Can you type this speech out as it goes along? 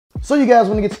So you guys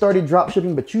want to get started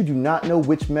dropshipping, but you do not know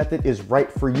which method is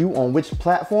right for you on which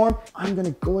platform? I'm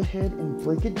gonna go ahead and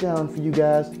break it down for you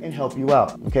guys and help you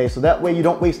out. Okay, so that way you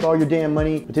don't waste all your damn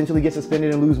money, potentially get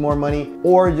suspended and lose more money,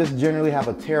 or just generally have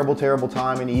a terrible, terrible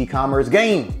time in the e-commerce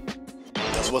game.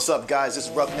 So what's up, guys? This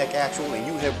is 𝗏𝗏𝗥𝗘𝗦, and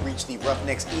you have reached the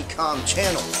𝗏𝗏𝗥𝗘𝗏 Ecom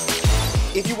channel.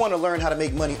 If you want to learn how to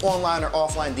make money online or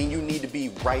offline, then you need to be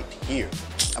right here.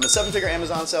 I'm a 7-figure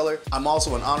Amazon seller. I'm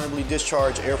also an honorably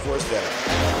discharged Air Force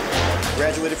veteran.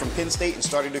 Graduated from Penn State and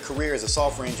started a career as a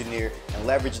software engineer and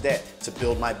leveraged that to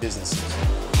build my businesses.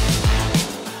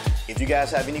 If you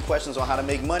guys have any questions on how to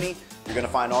make money, you're gonna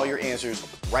find all your answers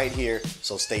right here,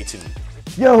 so stay tuned.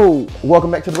 Yo, welcome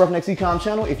back to the 𝗏𝗏𝗥𝗘𝗏 Ecom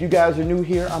channel. If you guys are new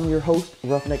here, I'm your host,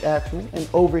 𝗏𝗏𝗥𝗘𝗏, and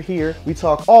over here, we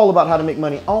talk all about how to make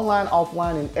money online,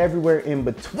 offline, and everywhere in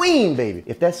between, baby.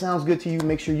 If that sounds good to you,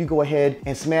 make sure you go ahead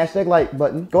and smash that like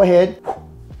button. Go ahead,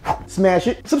 smash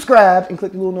it, subscribe, and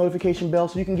click the little notification bell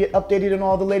so you can get updated on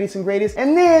all the latest and greatest.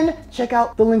 And then check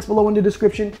out the links below in the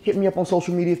description. Hit me up on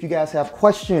social media if you guys have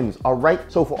questions, all right?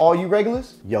 So for all you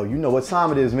regulars, yo, you know what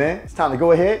time it is, man. It's time to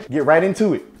go ahead, get right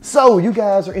into it. So you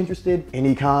guys are interested in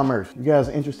e-commerce. You guys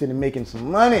are interested in making some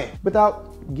money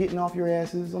without getting off your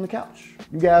asses on the couch.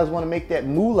 You guys want to make that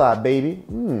moolah, baby.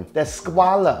 That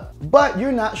squalor. But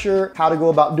you're not sure how to go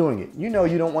about doing it. You know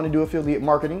you don't want to do affiliate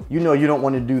marketing. You know you don't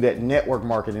want to do that network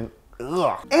marketing.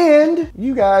 Ugh. And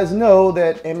you guys know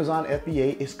that Amazon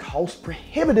FBA is cost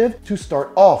prohibitive to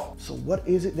start off. So what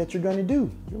is it that you're gonna do?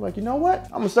 You're like, you know what?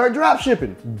 I'm gonna start drop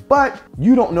shipping. But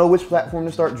you don't know which platform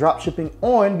to start drop shipping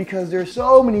on because there's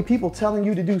so many people telling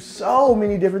you to do so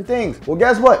many different things. Well,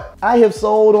 guess what? I have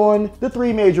sold on the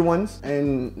 3 major ones,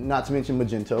 and not to mention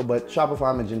Magento, but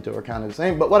Shopify and Magento are kind of the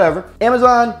same, but whatever.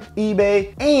 Amazon,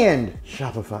 eBay, and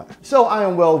Shopify. So I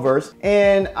am well versed,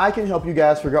 and I can help you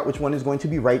guys figure out which one is going to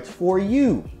be right for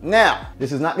you. Now,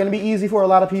 this is not going to be easy for a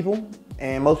lot of people,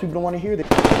 and most people don't want to hear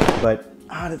that, but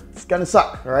it's gonna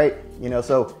suck, all right? You know,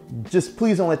 so just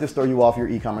please don't let this throw you off your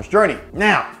e-commerce journey.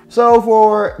 Now, so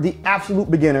for the absolute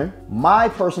beginner, my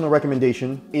personal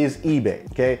recommendation is eBay,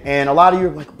 okay? And a lot of you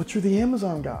are like, but you're the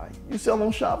Amazon guy. You sell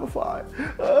on Shopify.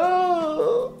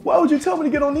 Why would you tell me to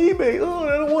get on eBay?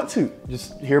 I don't want to.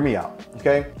 Just hear me out,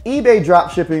 okay? eBay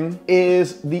dropshipping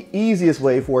is the easiest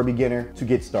way for a beginner to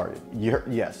get started.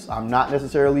 Yes, I'm not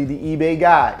necessarily the eBay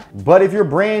guy, but if you're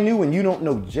brand new and you don't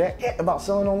know jack about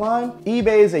selling online,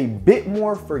 eBay is a bit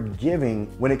more forgiving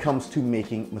when it comes to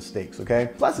making mistakes, okay?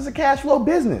 Plus, it's a cash flow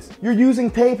business. You're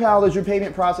using PayPal as your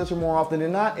payment processor more often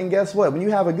than not, and guess what? When you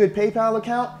have a good PayPal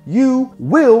account, you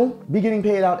will be getting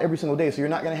paid out every single day, so you're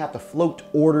not gonna have to float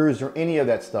orders or any of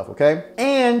that stuff, okay?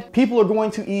 And people are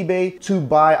going to eBay to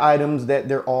buy items that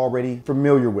they're already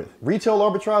familiar with. Retail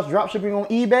arbitrage dropshipping on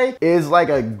eBay is like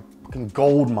a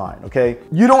gold mine, okay?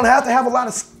 You don't have to have a lot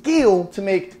of skill to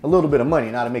make a little bit of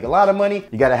money. Now, to make a lot of money,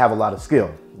 you gotta have a lot of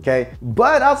skill, okay?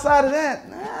 But outside of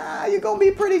that, you're gonna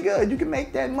be pretty good. You can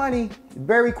make that money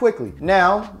very quickly.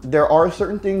 Now, there are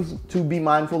certain things to be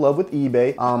mindful of with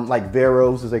eBay, like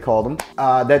Veros, as they call them.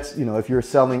 That's, you know, if you're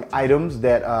selling items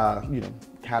that, you know,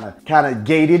 kind of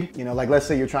gated, you know, like let's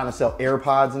say you're trying to sell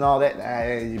AirPods and all that,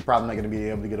 you're probably not going to be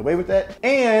able to get away with that.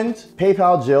 And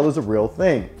PayPal jail is a real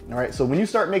thing. All right, so when you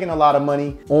start making a lot of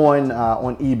money on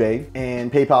eBay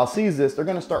and PayPal sees this, they're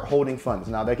going to start holding funds.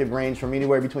 Now that could range from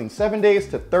anywhere between 7 days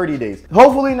to 30 days.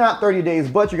 Hopefully not 30 days,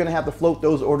 but you're going to have to float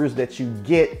those orders that you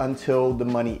get until the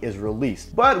money is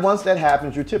released. But once that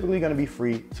happens, you're typically going to be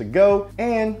free to go.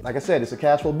 And like I said, it's a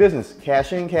cash flow business.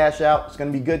 Cash in, cash out. It's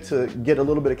going to be good to get a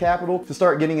little bit of capital to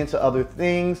start getting into other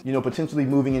things, you know, potentially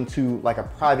moving into like a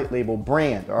private label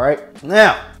brand. All right,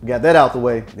 now we got that out the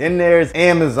way. Then there's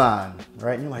Amazon,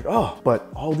 right? And you're like, oh, but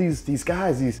all these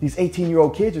guys, these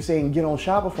 18-year-old kids are saying get on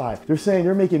Shopify. They're saying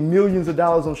they're making millions of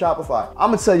dollars on Shopify. I'm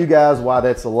gonna tell you guys why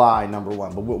that's a lie, number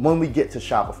one. But when we get to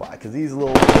Shopify, because these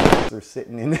little are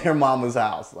sitting in their mama's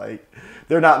house, like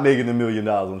they're not making $1 million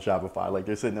on Shopify. Like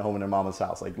they're sitting at home in their mama's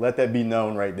house. Like let that be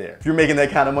known right there. If you're making that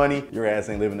kind of money, your ass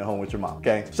ain't living at home with your mom,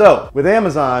 okay? So with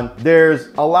Amazon,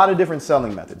 there's a lot of different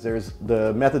selling methods. There's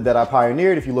the method that I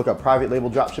pioneered. If you look up private label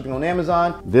dropshipping on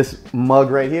Amazon, this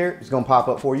mug right here is gonna pop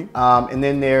up for you. And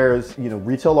then there's, you know,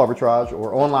 retail arbitrage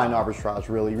or online arbitrage,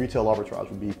 really. Retail arbitrage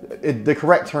would be the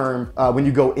correct term when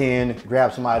you go in,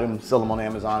 grab some items, sell them on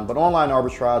Amazon. But online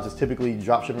arbitrage is typically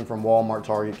dropshipping from Walmart,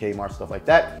 Target, Kmart, stuff like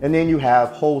that. And then you have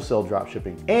wholesale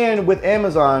dropshipping. And with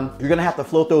Amazon, you're gonna have to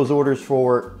float those orders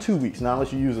for 2 weeks. Now,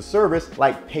 unless you use a service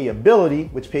like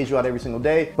Payability, which pays you out every single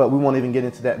day, but we won't even get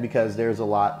into that because there's a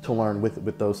lot to learn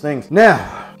with those things.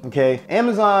 Now, okay?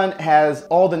 Amazon has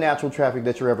all the natural traffic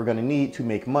that you're ever gonna need to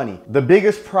make money. The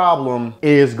biggest problem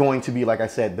is going to be, like I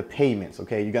said, the payments,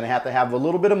 okay? You're gonna have to have a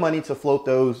little bit of money to float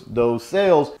those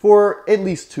sales for at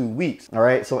least 2 weeks, all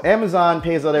right? So Amazon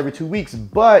pays out every 2 weeks,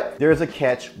 but there's a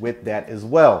catch with that as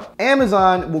well.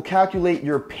 Amazon will calculate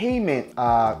your payment,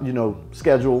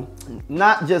 schedule,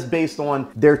 not just based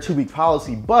on their 2-week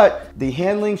policy, but the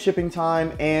handling, shipping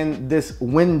time, and this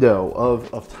window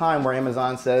of time where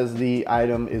Amazon says the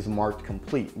item is marked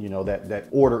complete, that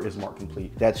order is marked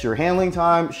complete. That's your handling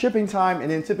time, shipping time, and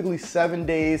then typically 7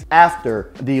 days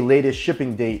after the latest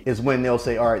shipping date is when they'll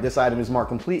say, all right, this item is marked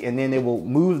complete, and then they will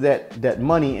move that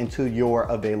money into your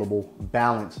available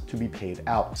balance to be paid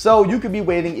out. So you could be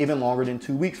waiting even longer than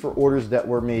 2 weeks for orders that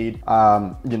were made,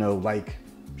 like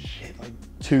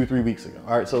 2-3 weeks ago.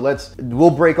 All right, so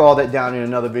we'll break all that down in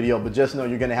another video, but just know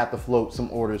you're gonna have to float some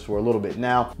orders for a little bit.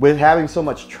 Now, with having so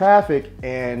much traffic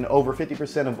and over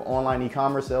 50% of online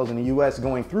e-commerce sales in the US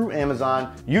going through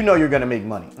Amazon, you're gonna make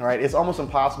money, all right? It's almost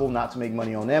impossible not to make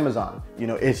money on Amazon.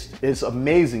 It's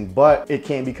amazing, but it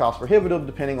can be cost prohibitive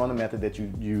depending on the method that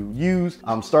you use.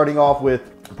 Starting off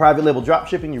with private label drop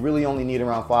shipping, you really only need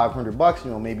around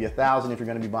 $500, maybe $1,000 if you're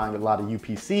gonna be buying a lot of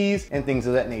UPCs and things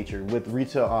of that nature. With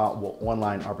retail,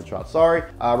 online arbitrage,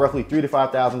 roughly $3,000 to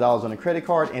 $5,000 on a credit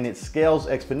card, and it scales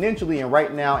exponentially. And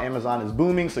right now, Amazon is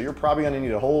booming, so you're probably gonna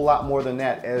need a whole lot more than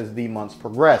that as the months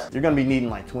progress. You're gonna be needing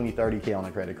like 20, 30K on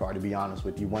a credit card, to be honest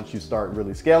with you, once you start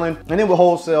really scaling. And then with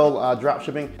wholesale drop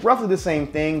shipping, roughly the same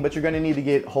thing, but you're gonna need to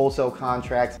get wholesale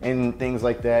contracts and things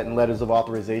like that and letters of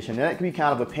authorization. And that can be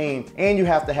kind of a pain, and you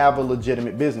have to have a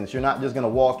legitimate business. You're not just gonna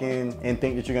walk in and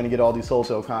think that you're gonna get all these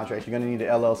wholesale contracts. You're gonna need an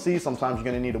LLC, sometimes you're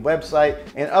gonna need a website,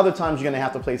 and other times you're gonna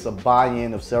have to place a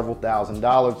buy-in of several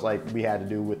 $1,000s like we had to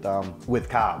do with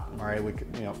𝗙𝗘𝗏, all right?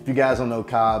 If you guys don't know,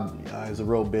 𝗙𝗘𝗏 is a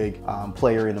real big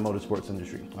player in the motorsports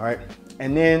industry, all right?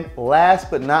 And then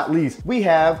last but not least, we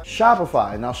have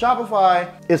Shopify. Now Shopify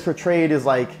is portrayed as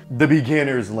like the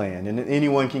beginner's land and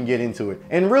anyone can get into it.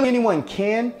 And really anyone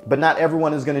can, but not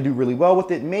everyone is gonna do really well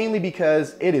with it, mainly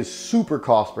because it is super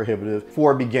cost prohibitive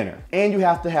for a beginner. And you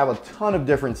have to have a ton of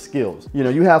different skills.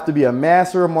 You have to be a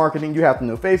master of marketing, you have to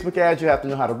know Facebook ads, you have to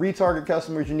know how to retarget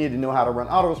customers, you need to know how to run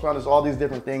autoresponders, all these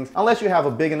different things, unless you have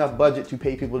a big enough budget to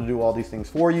pay people to do all these things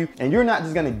for you. And you're not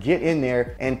just gonna get in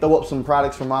there and throw up some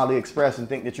products from AliExpress and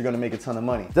think that you're gonna make a ton of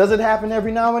money. Does it happen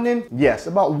every now and then? Yes,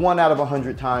 about 1 out of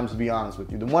 100 times, to be honest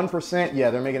with you. The 1%, yeah,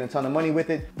 they're making a ton of money with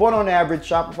it, but on average,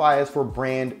 Shopify is for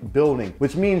brand building,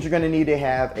 which means you're gonna need to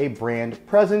have a brand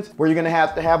presence, where you're gonna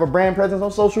have to have a brand presence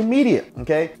on social media,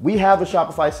 okay? We have a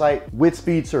Shopify site with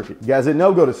Speed Circuit. You guys didn't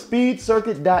know? Go to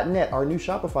speedcircuit.net, our new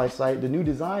Shopify site. The new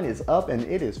design is up and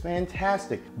it is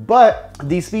fantastic. But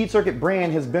the Speed Circuit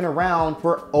brand has been around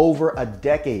for over a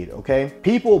decade, okay?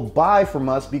 People buy from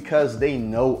us because they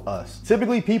know us.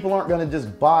 Typically, people aren't gonna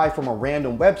just buy from a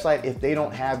random website if they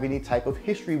don't have any type of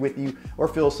history with you or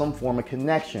feel some form of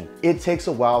connection. It takes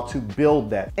a while to build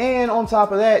that. And on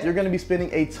top of that, you're gonna be spending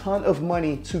a ton of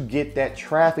money to get that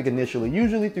traffic initially,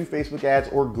 usually through Facebook ads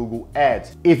or Google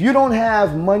ads. If you don't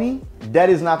have money, that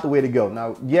is not the way to go.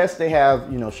 Now, yes, they have,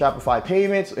 Shopify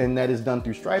payments, and that is done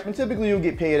through Stripe, and typically you'll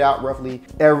get paid out roughly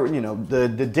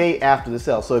the day after the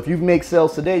sale. So if you make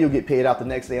sales today, you'll get paid out the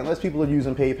next day, unless people are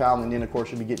using PayPal, and then of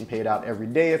course you'll be getting paid out every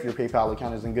day if your PayPal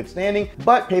account is in good standing.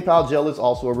 But PayPal jail is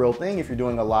also a real thing if you're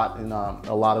doing a lot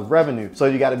of revenue. So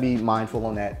you got to be mindful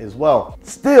on that as well.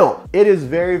 Still, it is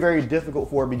very, very difficult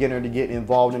for a beginner to get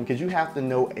involved in, because you have to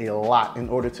know a lot in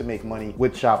order to make money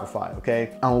with Shopify,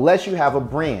 okay? Unless you have a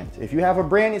brand. If you have a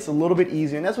brand, it's a little bit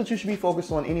easier, and that's what you should be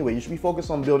focused on anyway. You should be focused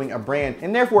on building a brand,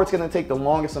 and therefore it's going to take the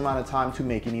longest amount of time to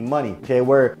make any money, okay?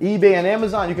 Where eBay and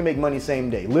Amazon, you can make money same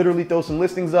day. Literally throw some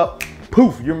listings up,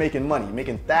 poof, you're making money. You're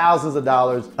making thousands of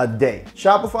dollars a day.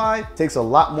 Shopify takes a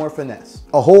lot more finesse,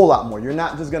 a whole lot more. You're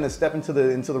not just gonna step into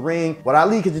the ring. What I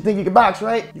lead, cause you think you can box,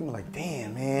 right? You're like,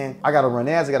 damn, man, I gotta run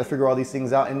ads, I gotta figure all these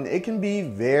things out, and it can be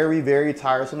very, very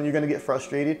tiresome, and you're gonna get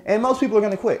frustrated, and most people are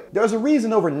gonna quit. There's a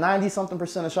reason over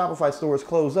 90-something% of Shopify stores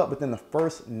close up within the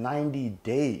first 90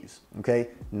 days, okay?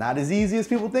 Not as easy as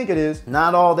people think it is,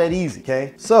 not all that easy,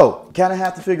 okay? So, kind of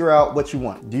have to figure out what you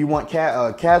want. Do you want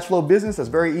cash flow business that's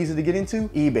very easy to get into?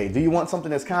 eBay. Do you want something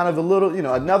that's kind of a little,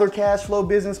 another cash flow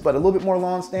business, but a little bit more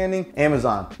long-standing?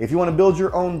 Amazon. If you want to build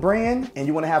your own brand and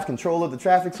you want to have control of the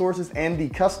traffic sources and the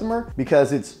customer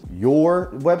because it's your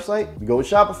website, you go with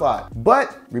Shopify.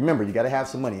 But remember, you got to have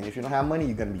some money. And if you don't have money,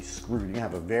 you're going to be screwed. You're going to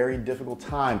have a very difficult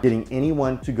time getting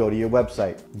anyone to go to your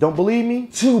website. Don't believe me?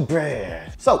 Too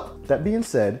bad. So that being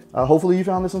said, hopefully you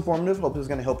found this informative. Hope this is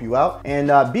going to help you out.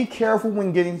 And be careful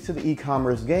when getting to the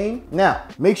e-commerce game. Now,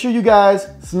 make sure you guys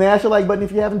smash a like button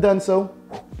if you haven't done so.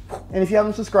 And if you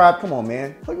haven't subscribed, come on,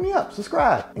 man. Hook me up,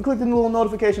 subscribe, and click the little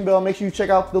notification bell. Make sure you check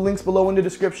out the links below in the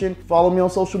description. Follow me on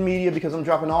social media because I'm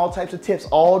dropping all types of tips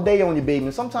all day on you, baby.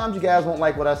 And sometimes you guys won't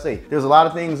like what I say. There's a lot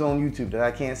of things on YouTube that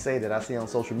I can't say that I say on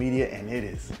social media, and it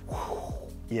is, whew.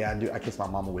 Yeah, I do. I kiss my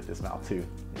mama with this mouth too.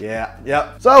 Yeah,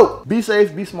 yep. So be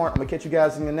safe, be smart. I'm gonna catch you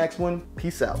guys in the next one.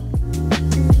 Peace out.